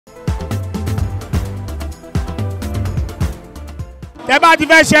tẹ́ bá ti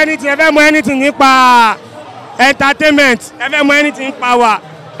fẹ́ ṣe anything ẹ fẹ́ mọ̀ anything nípa entertainment ẹ fẹ́ mọ̀ anything nípa wa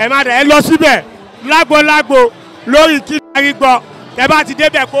ẹ má dẹ̀ ẹ lọ síbẹ̀ lágbo lórí Kilarigbo tẹ́ bá ti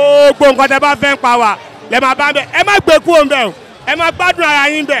débẹ̀ gbogbo nǹkan tẹ́ bá fẹ́ pa wa lẹ máa bá bẹ̀ ẹ má gbé kúrò ńbẹ̀ o ẹ má gbádùn ara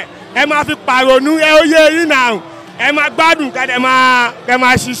yín bẹ̀ ẹ má fi pàrònú ẹ ó yé yín náà ẹ má gbádùn kẹ́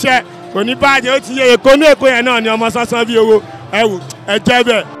máa ṣiṣẹ́ kò ní bàjẹ́ ó ti yẹ èkó ní èkó yẹn náà ni ọmọ sánsan bí owó ẹ wò ẹ jẹ́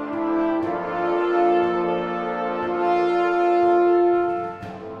bẹ́ẹ̀.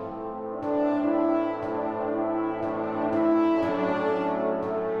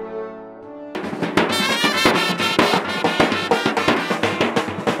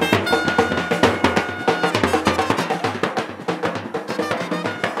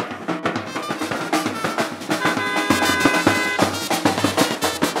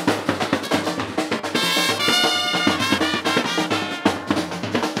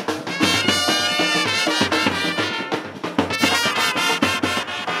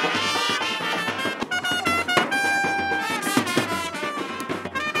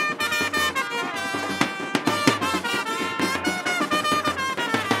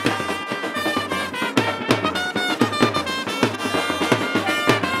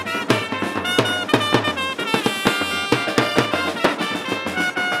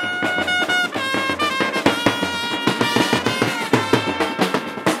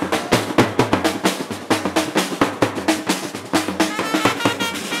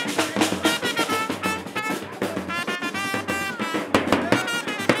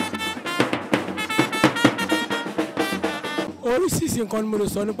 oríṣiríṣi nǹkan ni mo lè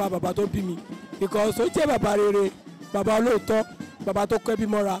sọ nípa bàbá tó bí mi because ó jẹ́ bàbá rere bàbá olóòótọ́ bàbá tó kẹ́bí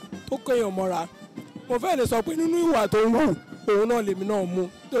mọ́ra tó kéèyàn mọ́ra mo fẹ́ lè sọ pé nínú ìwà tó ń hù òun náà lèmi náà mú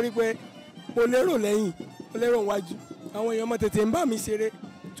torí pé mo lérò lẹ́yìn mo lérò níwájú àwọn èèyàn mọ̀ tètè ń bá mi ṣeré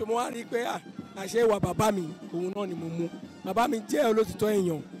tó mo wá rí i pé àṣẹ ìwà bàbá mi òun náà ni mo mú bàbá mi jẹ́ olótìtọ́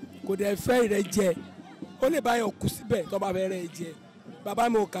èèyàn kò dẹ̀ fẹ́ ìrẹ́jẹ ó lè bá yàn kú síbẹ̀ tó bá fẹ́ rẹ̀ jẹ bàbá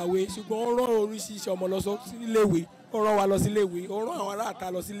mi ò kàwé ṣùgbọ́n ó rán oríṣiríṣi ọmọ lọ sí iléèwé ó rán wa lọ sí iléèwé ó rán àwọn aráàta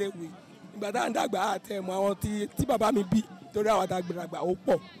lọ sí iléèwé ìgbà tá à ń dàgbà àtẹ̀mọ́ àwọn tí bàbá mi bí torí àwọn àtàgbàlagbà ó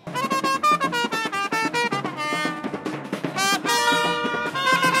pọ̀.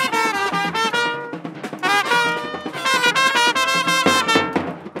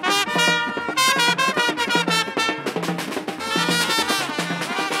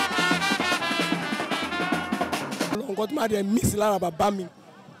 nǹkan tó máa dẹ̀ miss lára bàbá mi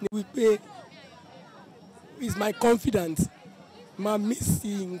ni wípé is my confidence ma miss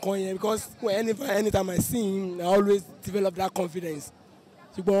nǹkan yẹn because anytime I see him I always develop that confidence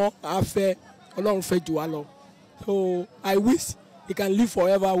ṣùgbọ́n àfẹ́ Ọlọ́run fẹ́ jù wá lọ so I wish he can live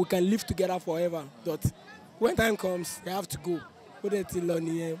forever we can live together forever but when time comes I have to go ó dẹ̀ ti lọ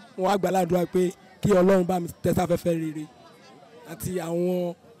nìyẹn mo wá gbàládùra pé kí Ọlọ́run bá mi tẹ́sáfẹ́fẹ́ rere àti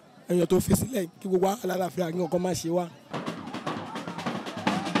àwọn èèyàn tó fi sílẹ̀ kí gbogbo alálàáfíà kí nǹkan má ṣe wá.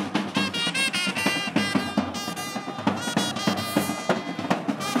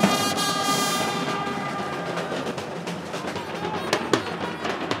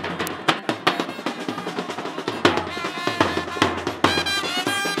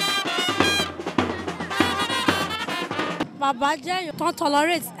 Bàbá jẹ́ èèyàn tó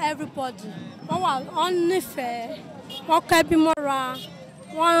tolerate everybody wọ́n wà wọ́n nífẹ̀ẹ́ wọ́n kẹ́bí mọ́ra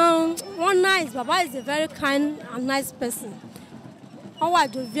wọ́n nice. Baba is a very kind and nice person.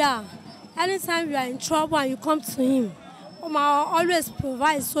 Jovial. Anytime you are in trouble and you come to him, always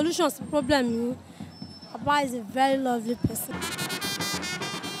provide solutions to problems. Baba is a very lovely person.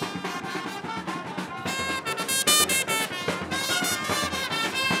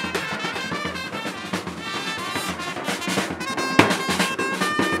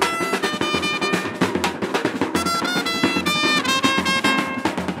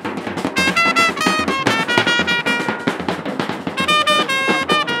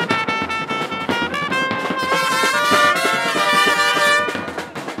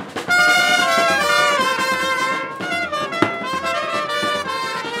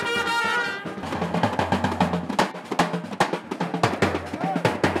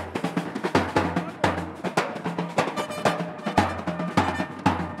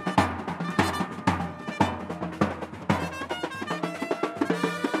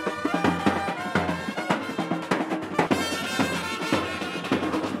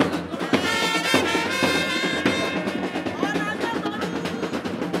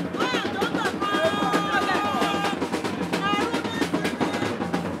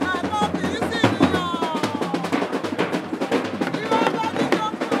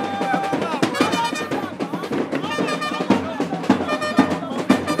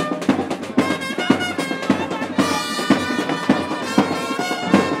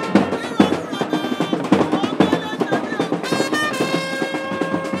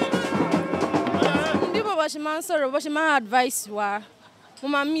 máa ń sọ̀rọ̀ bó ṣe máa ń advice wa mo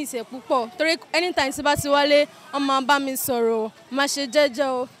máa miss ẹ̀ púpọ̀ torí anytime tí bá ti wálé wọ́n máa bá mi sọ̀rọ̀ máa ṣe jẹ́jẹ́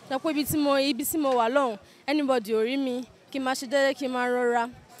o sọ pé ibi tí mo wà lọ́hùn anybody ò rí mi kí n máa ṣe jẹ́jẹ́ kí n máa rọra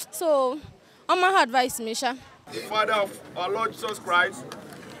so wọ́n máa advice mi ṣá. The Father of our Lord Jesus Christ,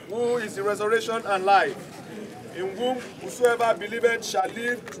 who is the resurrection and life, in whom whosoever believeth shall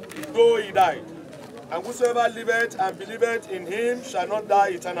live though he died, and whosoever liveth and believeth in him shall not die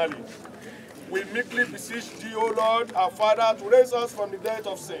eternally. We meekly beseech thee, O Lord, our Father, to raise us from the death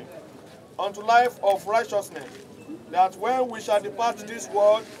of sin unto life of righteousness, that when we shall depart this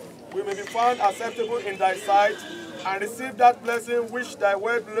world, we may be found acceptable in thy sight, and receive that blessing which thy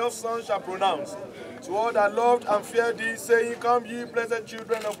well-beloved Son shall pronounce to all that loved and feared thee, saying, Come ye, blessed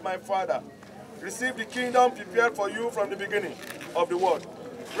children of my Father, receive the kingdom prepared for you from the beginning of the world.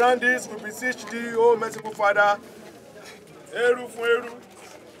 Grant this, we beseech thee, O merciful Father. Eru fun eru.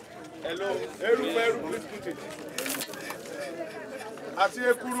 Hello. Eru fun eru, please put it. Àti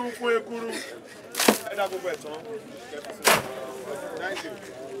ekuru fun ekuru. Ẹ̀dá gbogbo ẹ̀tàn. Thank you.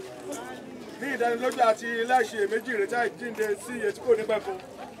 Ní ìdánilójú àti iléeṣẹ́ méjì ìrètí àìjíǹde sí iye tí kò ní pẹ̀kun.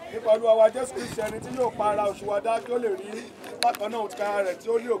 Nípa Olúwa wa Jésù Kristi ẹni tí yóò pa ara òṣùwà dá kí ó lè rí bákan náà òtítà rẹ̀ tí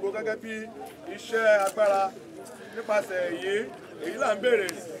ó ní ògo gẹ́gẹ́ bí iṣẹ́ agbára nípasẹ̀ èyí là ń béèrè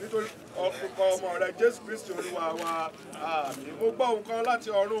nítorí ọ̀pọ̀ ọmọ rẹ̀ Jésù Kristi Olúwa wa. Àmín. Mo gbọ́ ohùn kan láti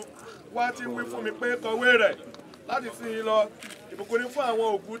ọ̀run wá tí ń wí fún mi pé kọ̀wé rẹ̀ láti sin yín lọ. Ìbùkún ni fún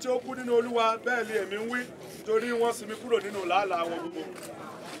àwọn òkú tí ó kú nínú Olúwa, bẹ́ẹ̀ ni èmi ń wí nítorí wọ́n sinmi kúrò nínú làálàá wọn gbogbo.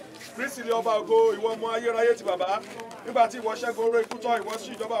 Kristi ni ọba ògo, ìwọ ọmọ ayérayé ti bàbá. Nígbà tí ìwọ ṣẹ́gun oró ikú tán, ìwọ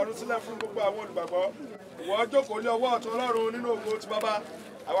ṣí ìjọba ọ̀run sílẹ̀ fún gbogbo àwọn olùgbàgbọ́. Ìwọ jókòó lé ọwọ́ ọ̀tún Ọlọ́run nínú ògo ti bàbá.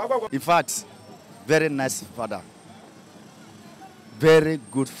 Àwa gbàgbọ́. In fact, very nice father. Very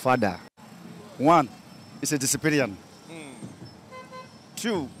good father. One, he's a disciplinarian.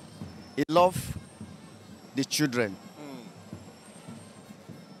 2, he loves the children.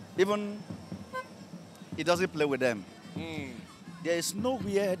 Even he doesn't play with them. There is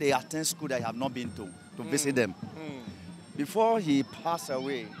nowhere they attend school that I have not been to visit them. Before he passed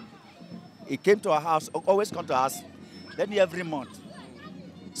away, he came to our house, always come to us, then every month.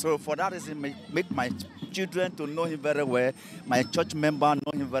 So for that reason, make my children to know him very well, my church member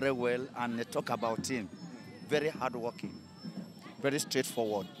know him very well, and they talk about him. Very hardworking, very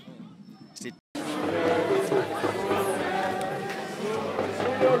straightforward.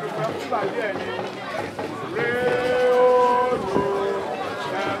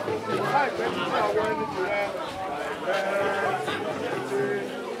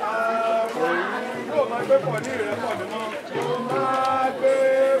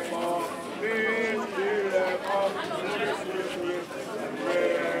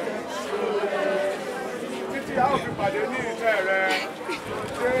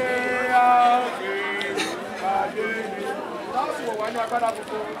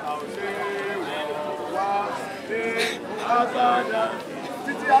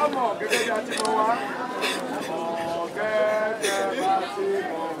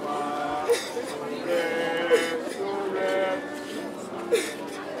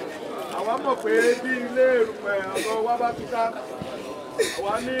 Àwa mọ̀ pé bí ilé erùpẹ̀ ọ̀dọ̀ wa bá túká,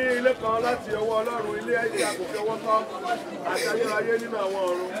 àwa ní ilé kan láti ọwọ́ Ọlọ́run, ilé ẹ̀jẹ̀ àkókò ọwọ́ kan àti ayérayé nínú àwọn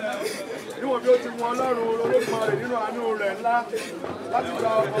ọ̀run. Níwọ̀n bí ó ti mú Ọlọ́run Olódùmarè nínú àánú rẹ̀ ńlá láti gba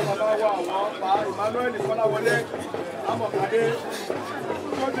ọkọ bàbá wa àwọn pa Emmanuel Kolawole Amokade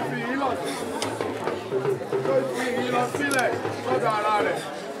tó ti fi yín lọ sílẹ̀ sọ́dọ̀ ara rẹ̀.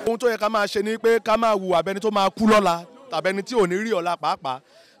 Ohun tó yẹ ká máa ṣe ni pé ká máa hùwà abẹni tó máa kú lọ́la tàbẹni tí ò ní rí ọ̀la pàápàá,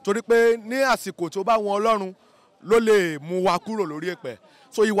 torí pé ní àsìkò tó bá wọn Ọlọ́run ló lè mú wa kúrò lórí èpẹ̀.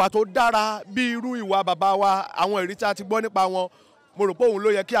 So ìwà tó dára bí irú ìwà bàbá wa, àwọn èrí tí a ti gbọ́ nípa wọn, mo rò pé òun ló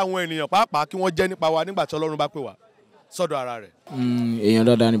yẹ kí àwọn ènìyàn pàápàá kí wọ́n jẹ́ nípa wa nígbà tí Ọlọ́run bá pè wá sọ́dọ̀ ara rẹ̀. Èèyàn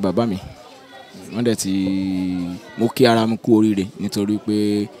dáadáa ni bàbá mi. Wọ́n dẹ̀ ti mo kí ara mi kú oríire nítorí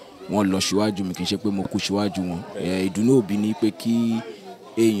pé wọ́n lọ síwájú mi, kì í ṣe pé mo kú síwájú wọn. Ìdùnnú òbí ni pé kí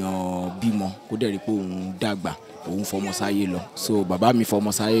èèyàn bímọ kó dẹ̀ rí pé òun dàgbà, òun fọmọ sáyé lọ. So bàbá mi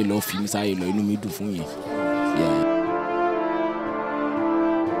fọmọ sáyé lọ, fi mí sáyé lọ, inú mi dùn fún yẹn.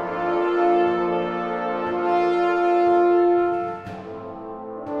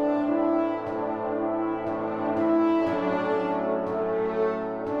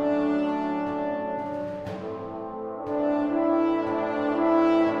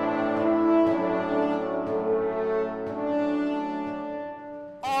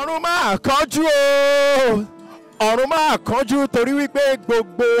 Kánjú o, ọ̀run máa kánjú torí wípé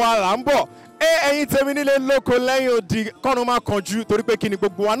gbogbo wa là ń bọ̀. ẹ̀yin tèmi nílé lóko lẹ́yìn odi kọ́nu máa kánjú torí pé kí ni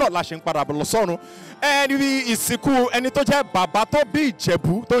gbogbo wa náà la ṣe ń padà bọ̀ lọ sọ́run. Níbi ìsìnkú ẹni tó jẹ́ bàbá tó bí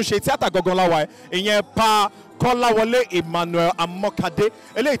Ìjẹ̀bú tó ń ṣe tíátà gangan láwa ìyẹn Pa Kolawole Emmanuel Amokade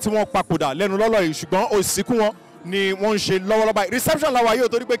eléyìí tí wọ́n papòdà lẹ́nu lọ́lọ́ yìí ṣùgbọ́n ìsìnkú wọn ni wọ́n ń ṣe lọ́wọ́lọ́wọ́ báyìí reception láwa yóò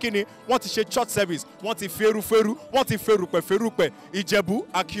torí pé kí ni wọ́n ti ṣe church service wọ́n ti ferúferú wọ́n ti ferúpẹ̀ Ìjẹ̀bú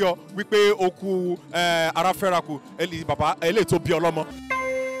akíọ wípé okú aráfẹ́rakù bàbá eléyìí tó bí ọlọ́mọ.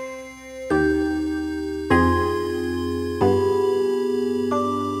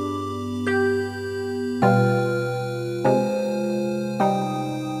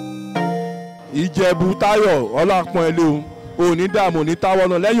 Ìjẹ̀bú Táyọ̀ ọlápọ̀n ẹlẹ́hùn òní dààmú ní táwọ́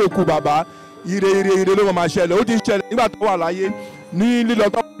náà lẹ́yìn òkú bàbá ire ló máa ṣẹlẹ̀ ó ti ṣẹlẹ̀ nígbà tó wà láyé ní lílọ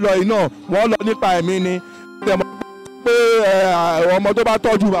tó lọ yìí náà wọ́n lọ nípa ẹ̀mí ni pé ọmọ tó bá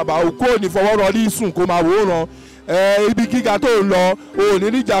tọ́jú bàbá òkú ò ní fọwọ́ rọ ní sùn kó máa wòran ibi gíga tó ń lọ òní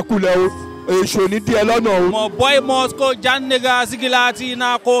níjàkulẹ̀ o èso ní díẹ̀ lọ́nà o. mo boy mosco jannega sigilati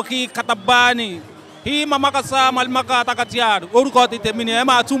na koki katabani hi mamakasa malimaka takatiar orúkọ tèmi ni ẹ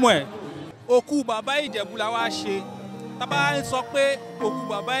máa túmọ̀ ẹ̀. Òkú bàbá Ìjẹ̀bú la wá ṣe tábà ń sọ pé òkú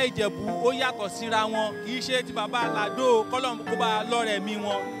bàbá Ìjẹ̀bú ó yàtọ̀ síra wọn kì í ṣe ti bàbá Aládò kọ́lọ́mù kó bá lọ́rẹ̀ mi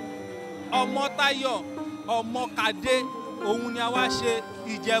wọn. Ọmọ́táyọ̀ Ọmọkadé òun ni a wá ṣe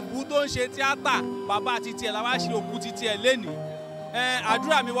Ìjẹ̀bú tó ń ṣe tíátà bàbá titi ẹ̀ la wá ṣe òkú titi ẹ̀ lénìí.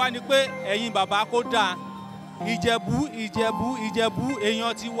 Àdúrà mi wá ni pé ẹ̀yin bàbá kó dáa Ìjẹ̀bú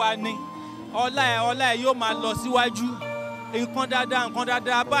èèyàn ti wá ní ọlá ẹ̀ yóò máa lọ síwájú. Nǹkan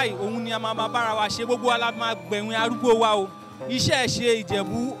dáadáa báyìí òun ni a máa bára wa ṣe gbogbo ala máa gbẹ̀wìn arúgbó wa o. Iṣẹ́ ṣe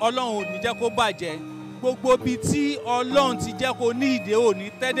Ìjẹ̀bú Ọlọ́run ò ní jẹ́ kó bàjẹ́ gbogbo bíi tí Ọlọ́run ti jẹ́ kó ní ìdè ò ní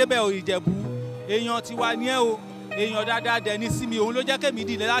tẹ́dẹ́bẹ̀ ò Ìjẹ̀bú èèyàn ti wà ní ẹ̀ o èèyàn dáadáa dẹ̀ ní sí mi òun ló jẹ́ kémi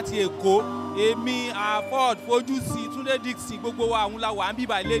dìde láti Èkó èmi Afọ́d fojú sí Tunde Dickson gbogbo wa àwọn la wà ń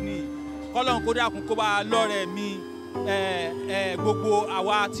bíbà lẹ́nìí kọ́lọ́run kó dákun kó bá lọ́rẹ̀ mi gbogbo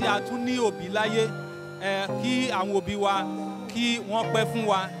àwa tí a tún ní òbí láyé kí àwọn òbí wa kí wọ́n pẹ́ fún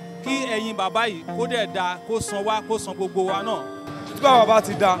wa kí ẹ̀yin bàbá yìí kó dẹ̀ da kó san wá kó san gbogbo wa náà. tí bàbá bá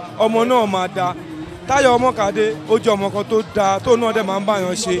ti da ọmọ náà máa da Táyọ̀ Ọmọkadé ó jẹ́ ọmọ kan tó da tó náà dẹ̀ máa ń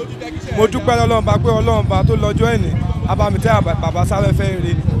báyàn ṣe mo dúpẹ́ lọ́lọ́mọba pé ọlọ́mọba tó lọ́jọ́ ẹ̀ní abámitẹ́ bàbá sáfẹ́fẹ́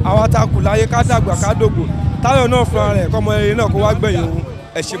rere àwa ta kù láyé ká dàgbà ká dògbò Táyọ̀ náà fúnra rẹ̀ kọ́mọ eré náà kó wá gbẹ̀yìn òun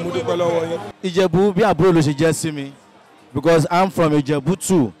ẹ ṣé mo dúpẹ́ lọ́wọ́ yín. Ìjẹ̀bú bí àbúrò ló ṣe jẹ́ sí mi because I'm from Ijebu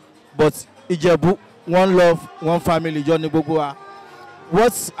too but Ijebu one love one family jọ ní gbogbo wa.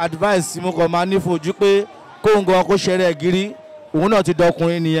 What advice mo kàn máa ní fojú pé kóun gan kó ṣẹrẹ gírí òun náà ti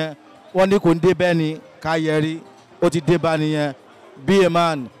dọkùnrin nìyẹn wọ́n ní kò ń dé bẹ́ẹ̀ ni ká yẹrí ó ti dé bá nìyẹn. Be a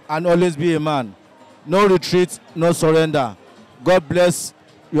man and always be a man. No retreat, no surrender. God bless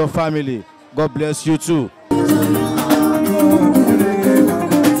your family. God bless you too.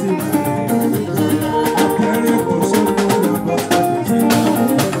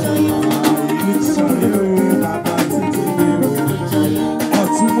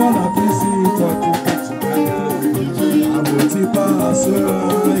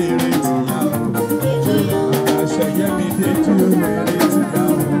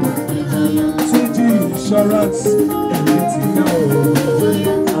 Insurance, everything now.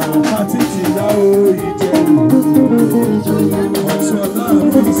 Party now, Ijebu. What's your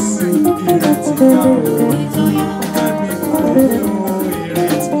love? Everything now.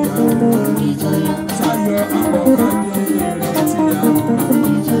 Tayo Amokade, everything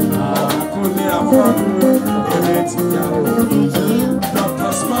now. Akole Afro, everything now.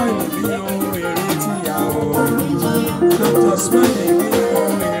 Dr. Smile, everything now. Dr. Smile,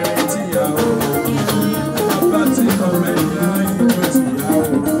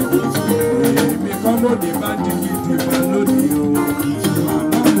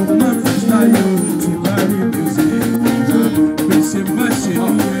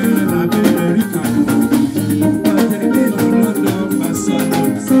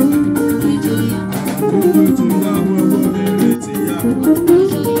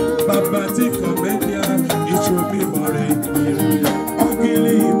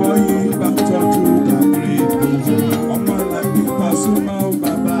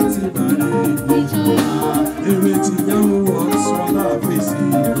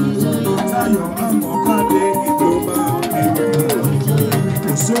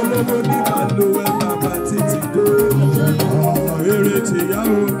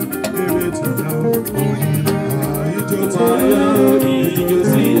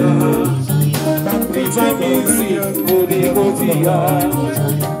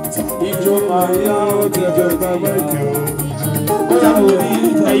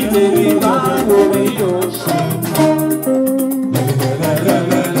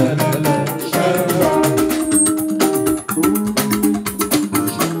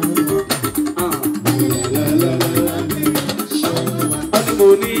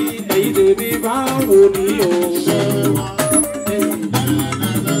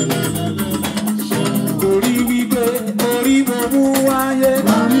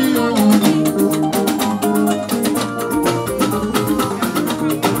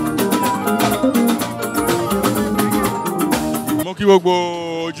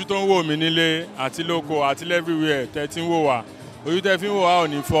 ojú tó ń wò mí nílé àti lóko àti everywhere tẹ́ ti ń wò wá ojú tẹ́ fi ń wò wá ò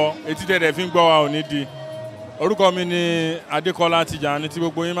ní fọ́ etí tẹ́ fi ń gbọ́ wá ò ní di. Orúkọ mi ni Adekola Tijani tí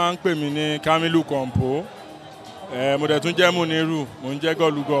gbogbo yín máa ń pè mí ní Kamilu kompo. Mo dẹ̀ tún jẹ́ Muniru, mo ń jẹ́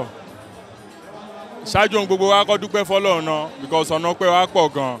gọ́lùgọ́. Ṣáájú ohun gbogbo wa kọ́ dúpẹ́ fọ́lọ́run náà because ọ̀nà pẹ́ wa pọ̀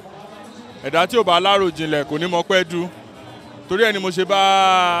gan. Ẹ̀dá tí ò bá lárò jinlẹ̀ kò ní mọ pẹ́ dú. Torí ẹ̀ ni mo ṣe bá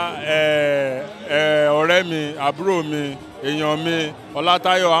ọ̀rẹ́ mi, àbúrò mi, èèyàn mi,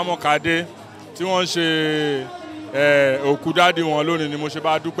 Olatayo Amokade tí wọ́n ṣe òkú dádì wọn lónìí ni mo ṣe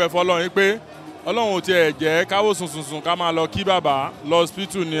bá dúpẹ́ fọ́lọ́run pé Ọlọ́run ò tiẹ̀ jẹ́ káwọ́ sùnsùn ká máa lọ kí bàbá lọ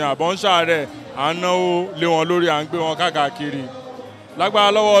hospital ni àbọ̀ ń ṣàárẹ̀ à ń náwó lé wọn lórí à ń gbé wọn káàkiri.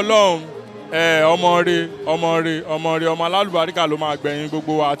 Lágbára lọ́wọ́ Ọlọ́run ọmọ alálùbáríkà ló máa gbẹ̀yìn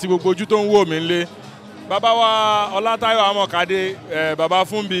gbogbo wa àti gbogbo ojú tó ń wò mí lé. Bàbá wa Olatayo Amokade bàbá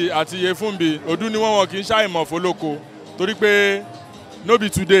Fúnbi àti iye Fúnbi ọdún ni wọ́n kì í ṣàìmọ̀ fólóko torí pé no be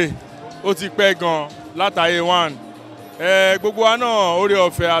today ó ti pẹ́ gan látàyè one. Gbogbo wa náà oore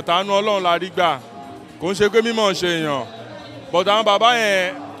ọ̀fẹ́ àtàánú Ọlọ́run la rí gbà kò ń ṣe pé mímọ̀ ṣe èèyàn but àwọn bàbá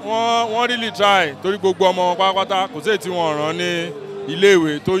yẹn wọ́n really try torí gbogbo ọmọ wọn pátápátá kò sí èyí tí wọ́n rán ní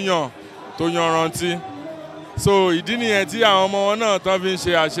iléèwé tó yanrantí so ìdí nìyẹn tí àwọn ọmọ wọn náà tán fi ń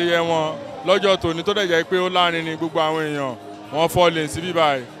ṣe àṣeyẹ wọn lọ́jọ́ tòní tó dẹ̀ jẹ́ pé ó láàrin ni gbogbo àwọn èèyàn wọ́n fọ́ọ̀lì sí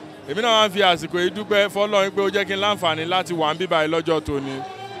bíbáyìí èmi náà wá ń fi àsìkò yìí dúpẹ́ fọ́lọ́run pé ó jẹ́ kí n láǹfààní láti wà ń bíbáyìí lọ́jọ́ tòní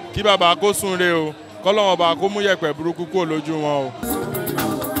kí bàbá kó súnre o kọ́lọ́wọ́n bá kó mú yẹ̀pẹ̀ burúkú kúrò lójú wọn o.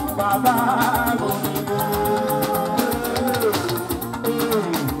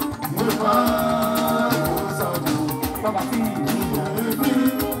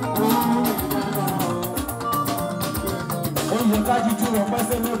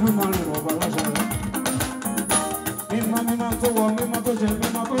 Mímọ́ tó wọ mímọ́ tó jẹ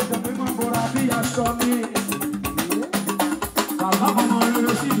mímọ́ tó jẹ mímọ́ bóra bí aṣọ mi. Bàbá ọmọ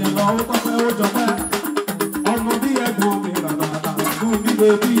rere sì lè lọ ó tọ́pẹ́ ó jọpẹ́. Ọmọ bí ẹ̀gbọ́n mi bàbá àtàkùn bí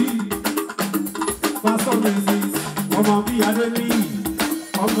bèbí. Pásọ̀ Mrs. ọmọ bí Adéníyì.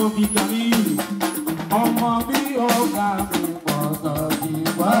 Ọmọ bí Kamilu. Ọmọ bí ọ̀gá mi pàtàkì.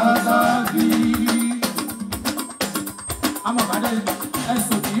 Amokade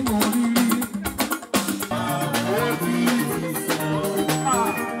ẹ̀sùn tí mo rí rí.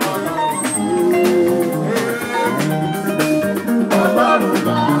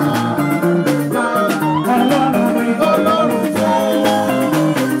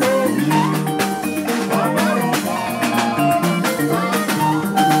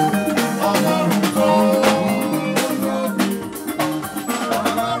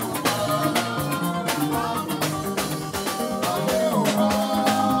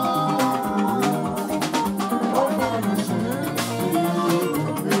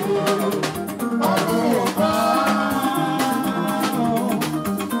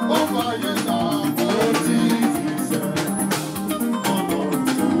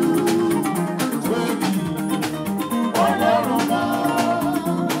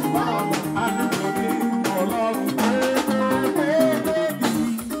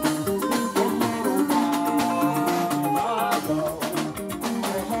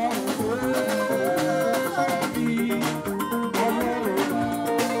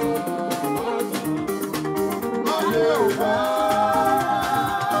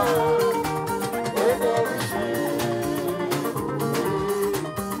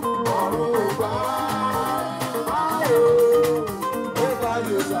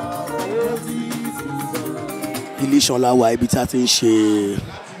 ileshan la wà ibi tí a ti ń ṣe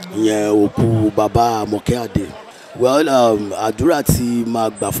ìyẹn òkú bàbá Amokade. Well, àdúrà tí máa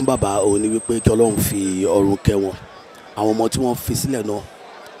gbà fún bàbá òun ni wípé kí Ọlọ́run fi ọ̀run kẹ́ wọn. Àwọn ọmọ tí wọ́n fi sílẹ̀ náà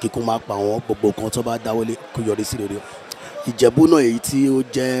kíkún máa pa wọ́n gbogbo nǹkan tó bá dáwọ́lé kó yọrí sí rere. Ìjẹ̀bú náà èyí tí ó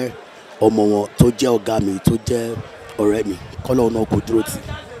jẹ́ ọmọ wọn tó jẹ́ ọ̀gá mi tó jẹ́ ọ̀rẹ́ mi kọ́lọ́run náà kò dúró tì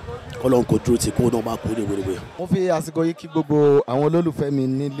kọ́lọ́run kò dúró tì kó náà máa kó rèwerèwe. Mo fi àsìkò yìí kí gbogbo àwọn olólùfẹ́ mi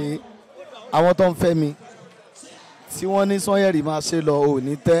nílé àwọn tó ń fẹ́ mi tí wọ́n ní sanyeri máa ṣe lọ ò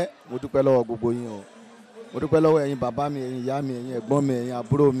ní tẹ́ mo dúpẹ́ lọ́wọ́ gbogbo yín o mo dúpẹ́ lọ́wọ́ ẹ̀yin bàbá mi ẹ̀yin ìyá mi ẹ̀yin ẹ̀gbọ́n mi ẹ̀yin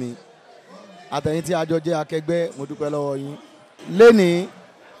àbúrò mi àtẹ̀yin tí a jọ jẹ́ akẹgbẹ́ mo dúpẹ́ lọ́wọ́ yín. Lénìí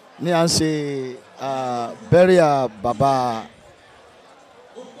ni à ń ṣe burial bàbá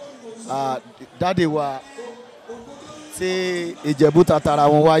dáde wa tí Ìjẹ̀bú tatara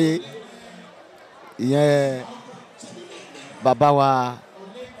wọn wáyé ìyẹn bàbá wa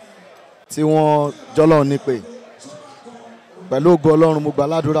tí wọ́n jọ́lọ́ nípè pẹ̀lú ògo Ọlọ́run mo gbà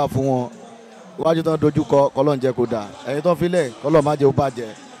ládùúrà fún wọn iwájú tán dojú kọ kọ́lọ́n jẹ́ kó dà ẹ̀yin tán filẹ̀ kọ́lọ́n má jẹ́ ó bàjẹ́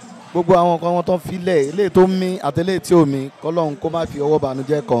gbogbo àwọn kan wọn tán filẹ̀ eléyìí tó mí àtẹlẹ́yìí tí ò mí kọ́lọ́n kó má fi ọwọ́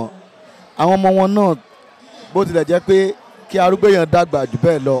bànújẹ́ kan àwọn ọmọ wọn náà bó tilẹ̀ jẹ́ pé kí arúgbó èèyàn dàgbà jù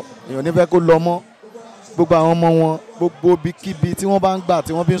bẹ́ẹ̀ lọ èèyàn nífẹ̀ẹ́ kó lọ mọ́ gbogbo àwọn ọmọ wọn gbogbo ibikíbi tí wọ́n bá ń gbà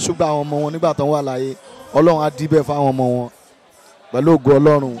tí wọ́n fi ń ṣùgbọ́n àwọn ọmọ wọn nígbà tó ń wà láyé ọlọ́run á díbẹ̀ fáwọn ọmọ wọn pẹ̀lú ògo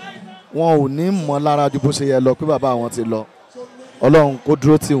ọlọ́run wọn ò ní mọ̀ lára ju bó ṣe yẹ lọ pé bàbá àwọn ti lọ ọlọ́run kó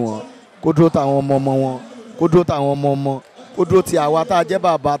dúró tì wọ́n kó dúró táwọn ọmọ ọmọ wọn kó dúró táwọn ọmọ ọmọ kó dúró ti àwa tá a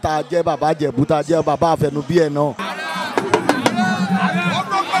jẹ́ bàbá Ìjẹ̀bú tá a jẹ́ bàbá àfẹnubí ẹ̀ náà.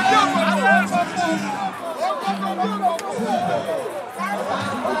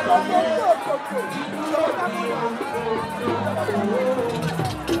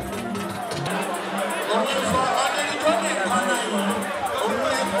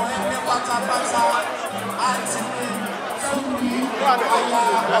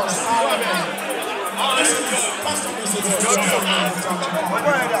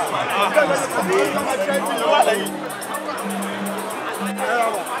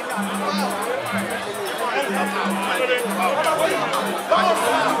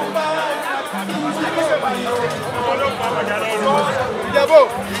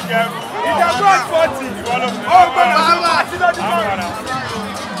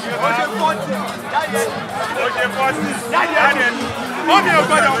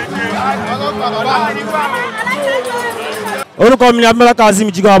 orúkọ mi ni Abimbola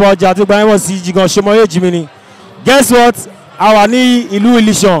Kazeem jigan ọba ọjà tó gba ẹ̀wọ̀n sí jigan ṣọmọye jimi ni guess what a wà ní ìlú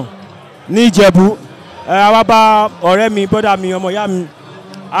ileshan ní Ìjẹ̀bú àwa bá ọ̀rẹ́ mi bọ́dà mi ọmọ ìyá mi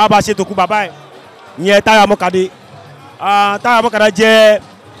àwa bá ṣètò kú bàbá ẹ̀ ìyẹn Tayo Amokade Tayo Amokade jẹ́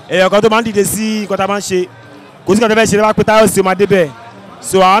èèyàn kan tó máa ń dìde sí nǹkan tá a máa ń ṣe kò sí kan tó fẹ́ ṣe lọ́wọ́ pé Tayo sì máa débẹ̀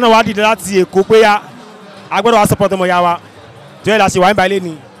so àwọn náà wá dìde láti Èkó pé yá a gbọ́dọ̀ wá support ọmọ ìyá wa tó yẹ la ṣe wà ń balẹ̀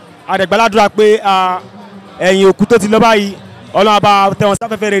ni àdẹ̀gbàládùra pé ẹ̀yìn òkú tó ti lọ báyìí Ọlọ́run bá tẹ̀wọ̀n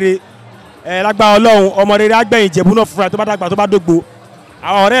sáfẹ́fẹ́ rere lágbára Ọlọ́run ọmọ rere àgbẹ̀yìn Ìjẹ̀bú náà fúnra tó bá dàgbà tó bá dógbò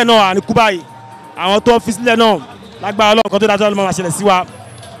àwọn ọ̀rẹ́ náà àníkú báyìí àwọn tó fi sílẹ̀ náà lágbára Ọlọ́run kan tó dájọ́ ló máa ṣẹlẹ̀ sí wa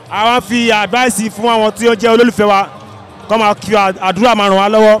àwọn fi advice fún àwọn tí ó jẹ́ olólùfẹ́ wa kó máa kí àdúrà máa ràn wá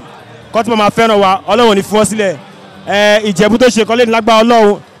lọ́wọ́ kó tí máa fẹ́ràn wa Ọlọ́run ní fún wọn sílẹ̀ Ìjẹ̀bú tó ṣe kọ́lé ní lágbára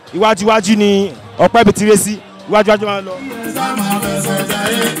Ọlọ́run iwájú ni ọ̀pẹ́ ibi tiré sí iwájú máa lọ.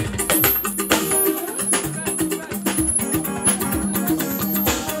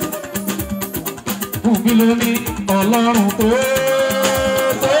 Kí ló ní Ọlọ́run tó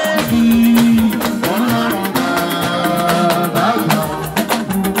tóbi, Ọlọ́run dàgbà,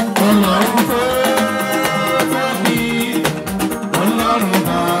 Ọlọ́run tó tóbi, Ọlọ́run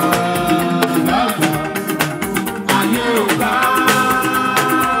dàgbà, ayé ò bá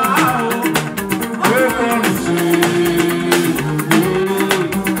ó kọrin sí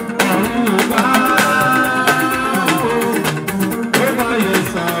ọ̀run ò bá ó bá yẹ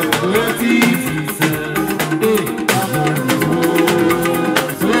sàrò tí ìfìsẹ́.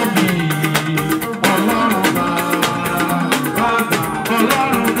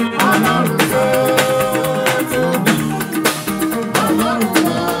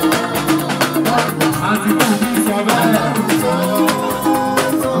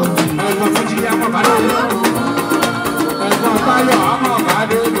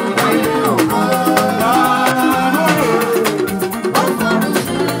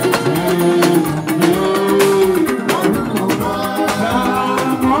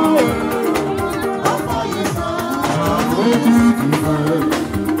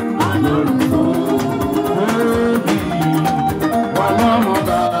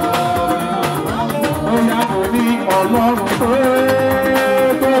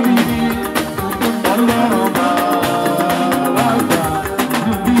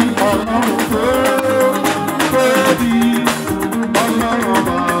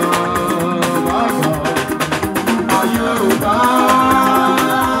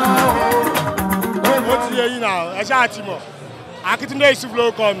 Tunde Dickson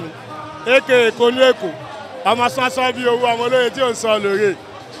ló kọ mi aka Konu Eko ọmọ sánsán bíi owó ọmọ olóye tí ò ń sọ lóore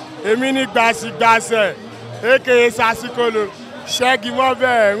èmi ní gbàsígbàsẹ̀ aka Sasikolo ṣẹ́gi mọ́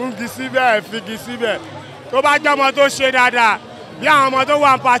bẹ́ẹ̀ rúgi síbẹ̀ figi síbẹ̀ tó bá jẹ́ ọmọ tó ṣe dáadáa bí àwọn ọmọ tó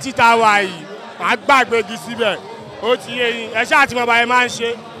wà ń pa títa wà yìí máa gbàgbégi síbẹ̀ ó ti yé yín ẹ ṣáà tí mo bá yẹn máa ń ṣe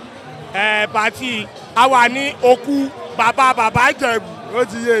pàtì a wà ní òkú bàbá Ìjẹ̀bú ó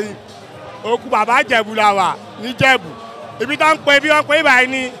ti yé yín òkú bàbá Ìjẹ̀bú la wà níjẹ̀bú ibi tó ń pè bí wọ́n pè báyìí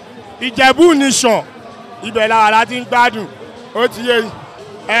ní Ìjẹ̀bú nìṣàn ibẹ̀ làwà láti ń gbádùn ó ti yé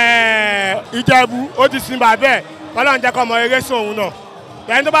Ìjẹ̀bú ó ti sin bàbẹ́ Ọlọ́run jẹ́ kó ọmọ eré sí òun náà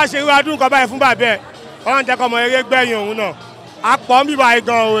lẹ́yìn tó bá ṣe irú adùn kan báyìí fún bàbẹ́ Ọlọ́run jẹ́ kó ọmọ eré gbẹ̀yìn òun náà apọ̀ ń bíbá yìí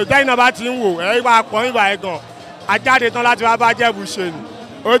gan o ìgbẹ́yìn náà bá ti ń wò ẹ̀rí bá apọ̀ ń bíbá yìí gan ajáde tán láti wá bá Ìjẹ̀bú ṣe ni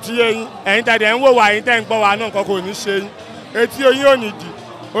ó ti yé yín ẹ̀yin tẹ̀dẹ̀ ń wò wá yín tẹ̀ ń gbọ́ wá náà nǹkan kò ní ṣe yín etí yín ò ní dì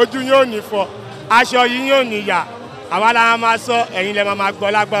ojú yín ò ní fọ́ aṣọ yín ò ní yà àwa la máa sọ ẹ̀yin lẹ máa gbọ́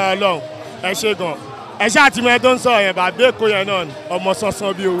lágbára Ọlọ́run ẹ ṣé gan ẹ ṣáà tí mo tó ń sọ yẹn bàbá Èkó yẹn náà ni ọmọ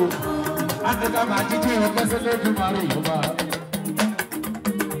sánsan bí owó. Adéka máa jíjí ọpẹ́ sílé tó máa rò yọba.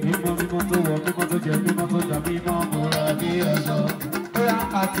 Mímọ́ mímọ́ tó wọ̀ mímọ́ tó jẹ mímọ́ tó jà mímọ́ múra ní ẹ̀ṣọ́. Bóyá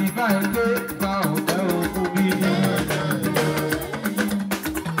àti báyìí gbé gba ọ̀fẹ́ òkú bí ní ẹ̀ṣọ́.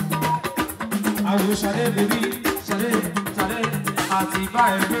 Àwọn ṣàlẹ̀ bèbí ṣàlẹ̀ àti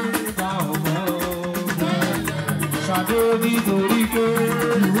báyìí gbé gba ọ̀fẹ́ òkú. Ṣàlẹ̀ nítorí pé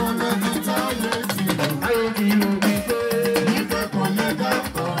ìwọ́n lẹ́ni táyé ti ayé ti omi pé ìkẹ́kọ̀ọ́ lè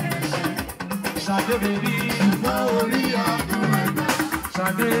dẹ́kọ̀ọ́. Ṣàdé bèbí ìfẹ́ orí àdùn ẹ̀gbẹ́.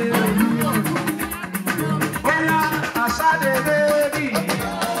 Ṣàdé orí ọ̀dùn. Bóyá àṣàdé bèbí.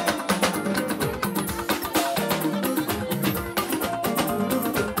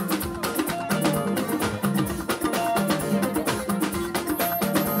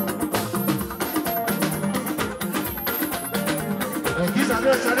 Òkì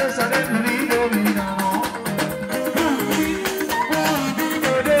ṣàdé ní omi náà.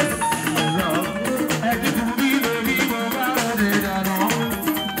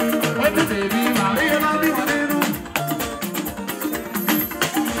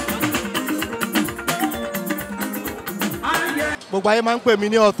 Gbogbo ayé máa ń pè mí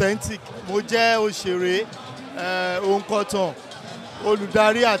ní authentic. Mo jẹ́ òṣèré òǹkọ̀tàn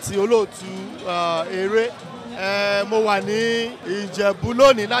olùdarí àti olóòtú eré. Mo wà ní Ìjẹ̀bú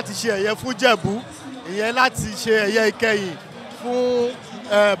lónìí láti ṣe ẹ̀yẹ fún Ìjẹ̀bú, ìyẹn láti ṣe ẹ̀yẹ ìkẹyìn fún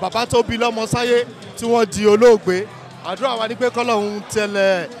bàbá tó bí lọ́mọ sáyé tí wọ́n di olóògbé. Àdúrà wa ni pé kọ́lọ́hún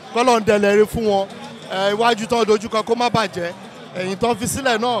dẹlẹ̀ rí fún wọn, iwájú tán dojúkọ kó má bàjẹ́, ẹ̀yìn tán fi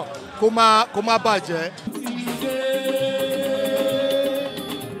sílẹ̀ náà kó má bàjẹ́.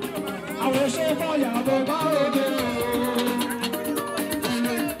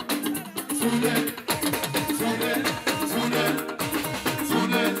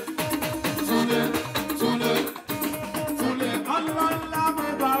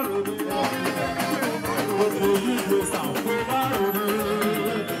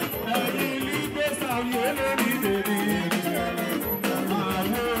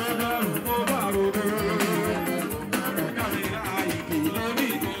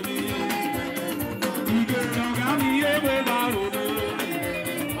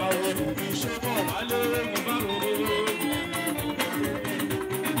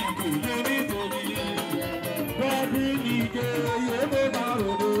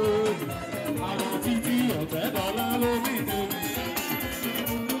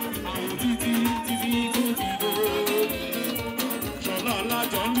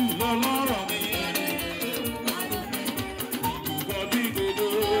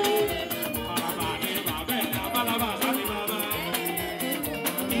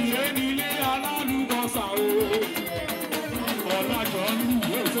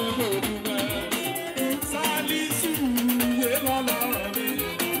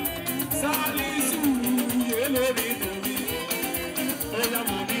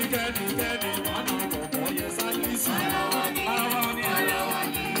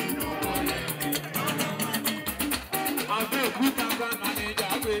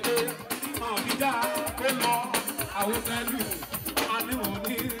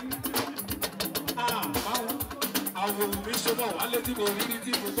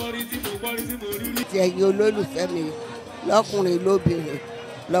 ti ẹ̀yin olólùfẹ́ mi lọ́kùnrin lóbìnrin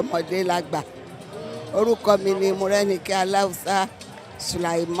lọ́mọdé lágbà orúkọ mi ni Morenikeji Alausa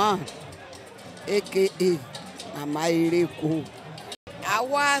Sulaiman aka mama ereko. A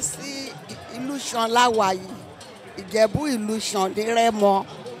wá sí ìlú Ṣàn láwa yìí, Ìjẹ̀bú ìlú Ṣàn ní Rẹ́mọ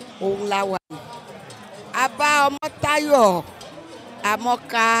òun láwa yìí. A bá Olatayo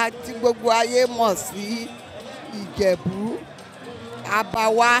Amokade tí gbogbo ayé mọ̀ sí Ìjẹ̀bú. A bá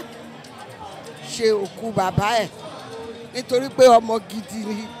wa ṣe òkú bàbá ẹ̀ nítorí pé ọmọ gidi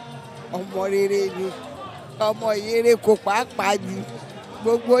ni, ọmọ rere ni, ọmọ ìyèrè kò pàápàá ni.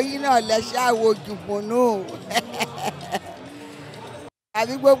 Gbogbo yín náà lẹ ṣáwo jùgbọ́nù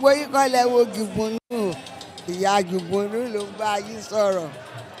àbí gbogbo yín kọ́ lẹ wo jùgbọ́nù. Ìyá jùgbọ́nù ló ń bá yín sọ̀rọ̀,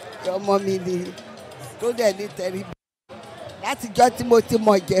 ọmọ mi ni tó dẹ̀ ní tẹríba. Látijọ́ tí mo ti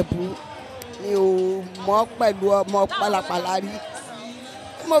mọ̀ Ìjẹ̀bú mi ò mọ̀ pẹ̀lú ọmọ pálapàla rí.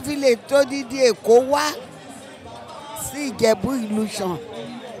 Mo fi lè tó dídí Èkó wá sí Ìjẹ̀bú ìlú Ṣàn,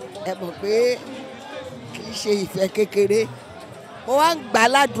 ẹ mọ̀ pé kì í ṣe ìfẹ́ kékeré. Mo wá ń gbà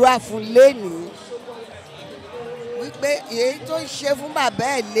ládùúrà fún lénìí wípé èyí tó ń ṣe fún bàbá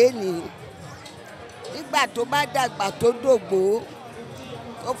ẹ̀ lénìí nígbà tó bá dàgbà tó dògbò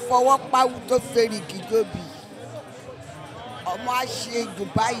tó fọwọ́ páwú tó fẹ́rìgì jóbi, ọmọ á ṣe jù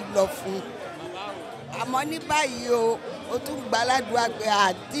báyìí lọ fún, á àmọ́ ní báyìí o ó tún gbàládùá pé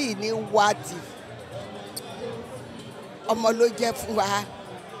àǹtí ní wàtí ọmọ ló jẹ́ fún wa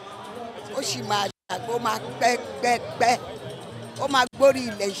ó sì máa dàgbà ó máa pẹ́pẹ́pẹ́ ó máa gbórí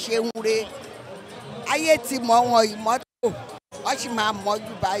ilẹ̀ ṣeun re ayé ti mọ̀ wọn ìmọ́tò wọ́n sì máa mọ̀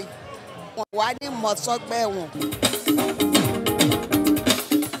jù báyìí wọ́n wá ní mọ̀ sọ́gbẹ́ wọn.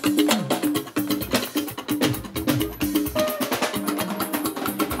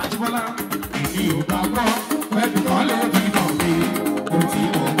 Àjíbọ́lá ìdí ò bá gbọ́ pẹ̀lú kọ́lé bí mọ̀ mi kò tí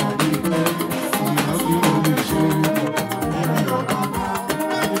mo mọ̀ mi pé ìyá sí mo lè ṣe.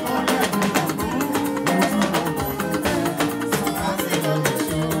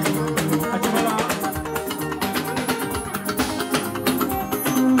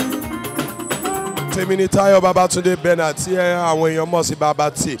 Temitayo Babatunde Bernard tí àwọn èèyàn mọ̀ sí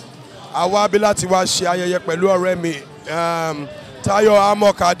Babati àwa bí láti wá ṣe ayẹyẹ pẹ̀lú ọ̀rẹ́ mi Tayo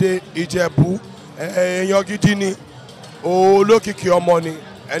Amokade Ijebu èèyàn gidi ni olókìkí ọmọ ni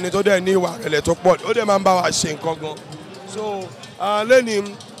ẹni tó dẹ̀ ní ìwà rẹ̀lẹ̀ tó pọ̀ ó dẹ̀ máa ń bá wa ṣe nǹkan gan so lẹ́ni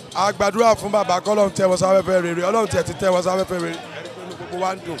àgbàdúrà fún bàbá kọ́lọ́run tẹ́ wọn sáfẹ́fẹ́ rere ọlọ́run tẹ́ ti tẹ́ wọn sáfẹ́fẹ́ rere ẹni pé ní gbogbo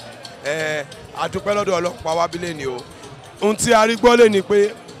wa ń dùn àdúpẹ́ lọ́dọ̀ ọlọ́pàá wa bí lẹ́ni o ohun tí a rí gbọ́ lé ni pé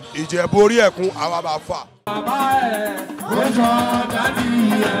Ìjẹ̀bú orí ẹ̀kún àwa bá fà. Bàbá ẹ̀ ó jọ dádì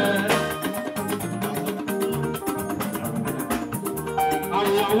ẹ̀.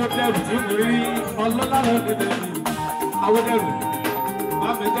 Àwọn dẹrù tí mo rí ọlọ́lá lọ́dẹ dẹrù. Àwọn dẹrù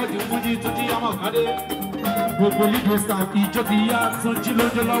Amẹ́kẹ́jì Mújí Túnjí Amokade. Gbogbo legal staff ìjọ ti yá Túnjí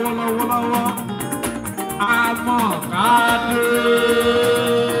lójó lọ́wọ́lọ́wọ́. Amokade.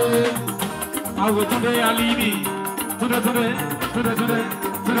 Àwọn Túndé Alimi. Túndé.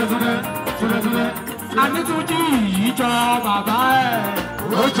 Anítúnjí yìí jọ bàbá ẹ̀,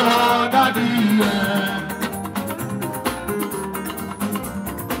 ó jọ dádì ẹ̀.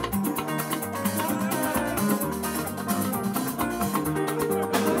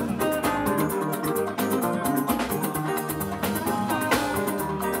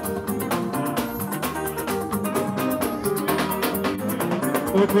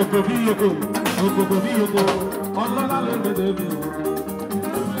 Òkòkò bí yòkò, ọlọ́lá ló ń gbèdé mi.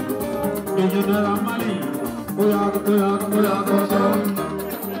 Èyí náírà Mali, óyá kọ́kọ́.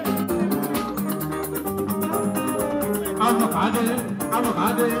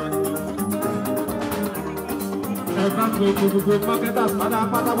 Amokade. Ẹ̀ka gbogbo marketers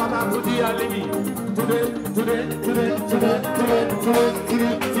pátápátá Túnde Alimi. Túnde.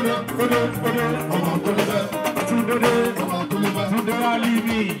 Túnde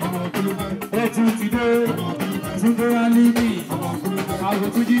Alimi. Túnde Alimi. Àwọn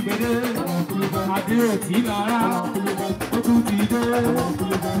Túnjí gbèdé. Adé òtí lára. Ó tún ti dé.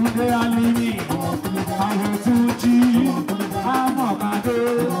 Túnde Alimi. Àwọn Túnjí. Amokade.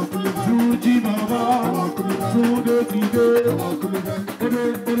 Túnjí bàbá. Túnde ti dé.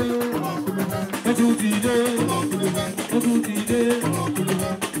 Ó tún ti dé.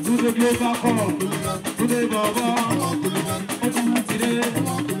 Túnde global cup. Túnde bàbá. Ó tún ti dé.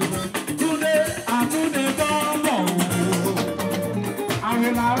 Túnde àtúndé bọ́ọ̀lù.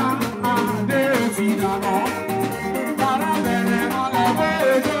 Àwọn lára Adé òtí dànù. Lára bẹ̀rẹ̀ ọlọ́wọ́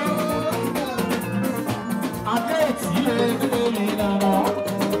èdè. Adé òtí lè dànù.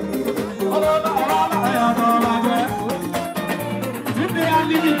 Ọlọ́lá ẹ̀yàtọ̀ làjẹ́. Túnde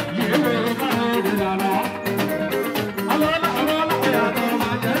Alimi yéwé èdè dànù. Ọlọ́lá ẹ̀yàtọ̀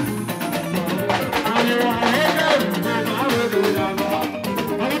làjẹ́. Àyẹ̀wò àyẹ̀kẹ́ èdè dànù.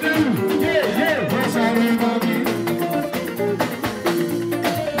 Ọlọ́dẹ yé ó sáré bọ́bí.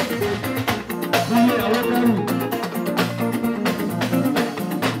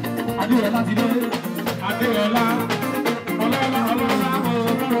 Adéọlá ti dé, Adéọlá, ọlọ́lá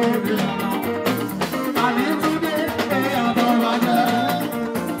òde ọ̀nà. Àní Túndé ẹ̀yàtọ̀ làjẹ́.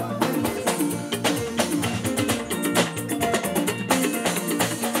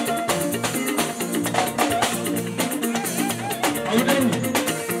 Ọ̀dẹ́rù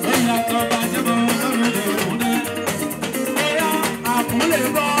ẹ̀yàtọ̀ làjẹ́ bọ̀ lóde òde. Ẹ̀yà àkúlé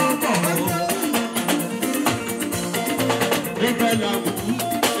bọ̀ bọ̀. Ẹgbẹ́ làmú,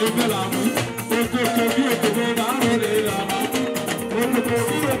 òkòkò bí òkòkò máa ń rọlẹ̀ làmú. Òkòkò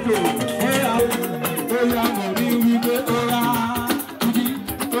bí òkò, óyá mọ̀ ní wípé óyá Túnjí,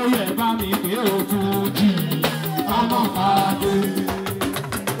 ó yẹ bá mi pé ó Túnjí. Amokade.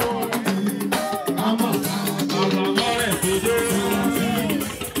 Àlàmọ́ rẹ̀ fi dé Túnjí.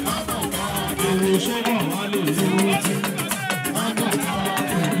 Èrò sọ́bọ̀ wá lè Túnjí.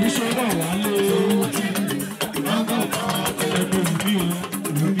 Ìṣọ́bọ̀ wá lè Túnjí.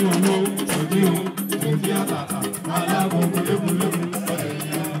 Ìlú owó, ìlú àtàtà, aláàbò kúlébùlébù,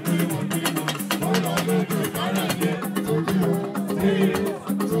 ẹ̀yà kúlébùlébù, ọlọ́lọ́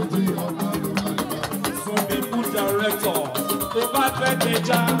director. Tó bá fẹ́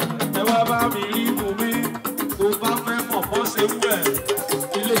tẹja, ẹ wá bá mi rí bùnmi. Tó bá fẹ́ mọ̀ bọ́ ṣe wú ẹ̀,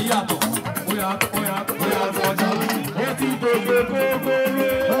 ilé yàtọ̀. Bóyá tọ́jà. Ó ti gbogbo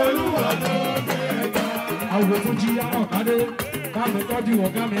olúwa ló kẹta. Àwọn tó jí Amokade, káàmì tọ́jú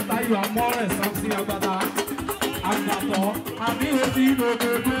ọ̀gá mi Táyọ̀ Amọ́rẹ̀ Sámsì Agbada. Àgbàtọ̀, àmì ó ti gbogbo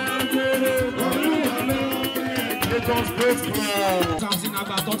olúwa ló kẹta. Lagos State Club. Sámsì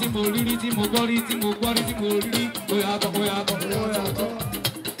Agbàtọ̀ tí mo rí tí mo gbọ́ rí tí mo gbọ́ rí tí mo rí. Bóyá tọ́.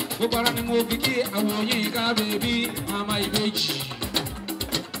 Gbogbo ara ni mo fi kí àwọn yìí ká bèbí mama ìbejì.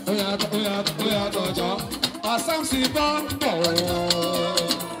 Bóyá tọ́jọ́. Sámsì bọ́ ń bọ̀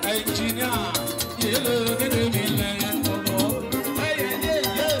ẹnjìníà yélo nínú mi lẹ́yìn ọ̀bọ̀.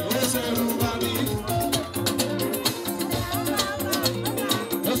 Ó ṣẹ̀rù bá mi.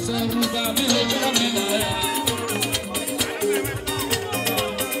 Ó ṣẹ̀rù bá mi lójú mi lẹ́yìn.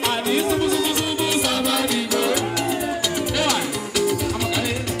 Àní ṣubú sábà dìbò.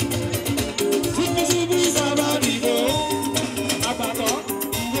 Amokade. Ṣubú sábà dìbò. Àgbàtọ̀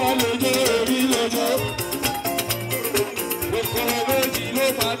wọ́n lójó èmi lójó. Kòkòrò méjì ló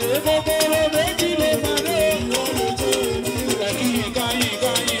pàdé.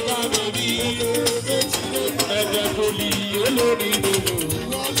 Yíká bèbí. Ẹ̀jẹ̀ kò lì olórí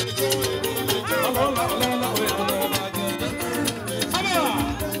lòlò.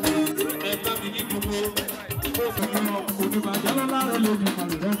 Ẹ̀ka mi ní gbogbo. Olùbàjẹ́ lọ́la rẹ̀ lóbi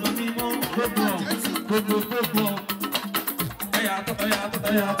màlúù. Ẹ̀ka mi mọ́ gbogbo. Ẹ̀yà tó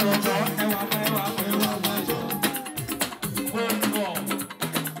jọ ẹwà májọ. Gbogbo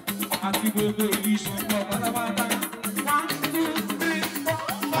àti gbogbo ìlú ìṣòro pátápátá. 1, 2, 3, 4.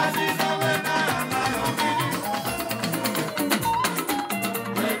 Wájú sọ́wọ́ náà láyọ̀ fídíò.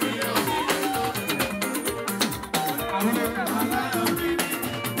 Àwọn aláyọ̀ fídíò.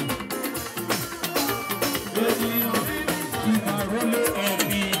 Ìbàrólé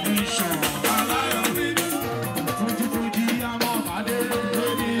ọ̀bì ìṣàn. Aláyọ̀ fídíò. Fújì Amokade.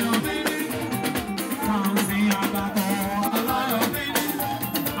 Sámsì Agbàtọ̀. Aláyọ̀ fídíò.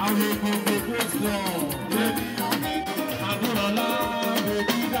 Àwọn gbogbo gbòòsò. Adúlọ́lá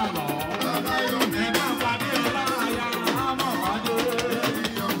bèbí dàgbà. Ẹ̀ka Fabiola aya Amokade.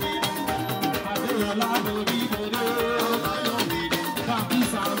 Adúlọ́lá bèbí dòdò. Tàbí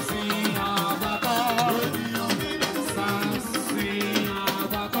Sámsì Agbàtọ̀. Sámsì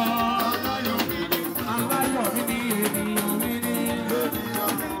Agbàtọ̀. Aláyọ̀ mi ní ènìyàn mi ní.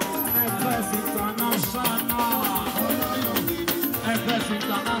 Express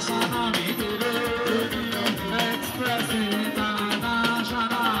International mi dòdò. Express International.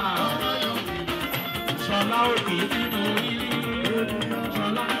 Ṣọlá òkè tí mo rí.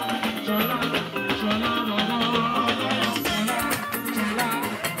 Ṣọlá bọ̀bọ̀.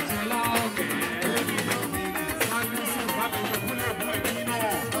 Ṣọlá òkè. Sáyẹ́nsì bá mi lọ kúlẹ̀ fún ẹbí náà.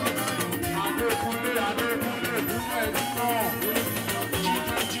 Adékúnlé fún ẹbí náà.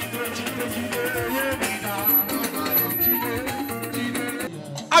 Jíde yé mi dá.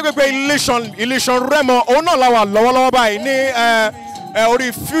 Agbègbè ileshan Rẹ́mọ òun náà la wà lọ́wọ́lọ́wọ́ báyìí ní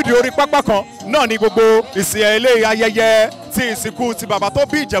orí fíìdì orí pápá kan náà ní gbogbo ìsìn ilé ayẹyẹ ti ìsìnkú ti bàbá tó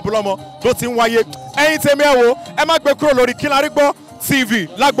bí Ìjẹ̀bú lọ́mọ tó ti ń wáyé. Ẹ̀yin tèmi ẹ wò ẹ má gbé kúrò lórí Kilarigbo TV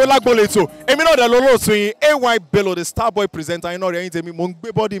lágbo lẹ́tọ̀ èmi náà dẹ̀ lólóòtú yín AY Bello the Starboy presenter iná rẹ̀. Ẹ̀yin tèmi mò ń gbé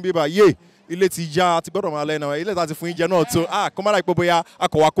bọ́dì mi bá yé ilé ti ya àti gbọ́dọ̀ máa lẹ́nu ilé tá ti fún yín jẹ náà tó kọ́mọ́dà ìpò bóyá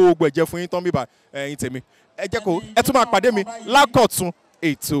akọ̀wá kó gbogbo ẹ̀jẹ̀ fún yín tán bíbá. Ẹ̀yin tèmi ẹ jẹ́ kó ẹ tún máa pàdé mi lákọ̀tún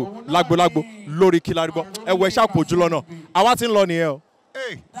ètò lágbo lórí Kilarigbo ẹ wọ ẹ ṣàpòjú lọ́nà àwa ti ń lọ nìyẹn o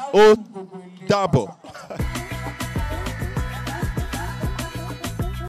ó dàbọ̀.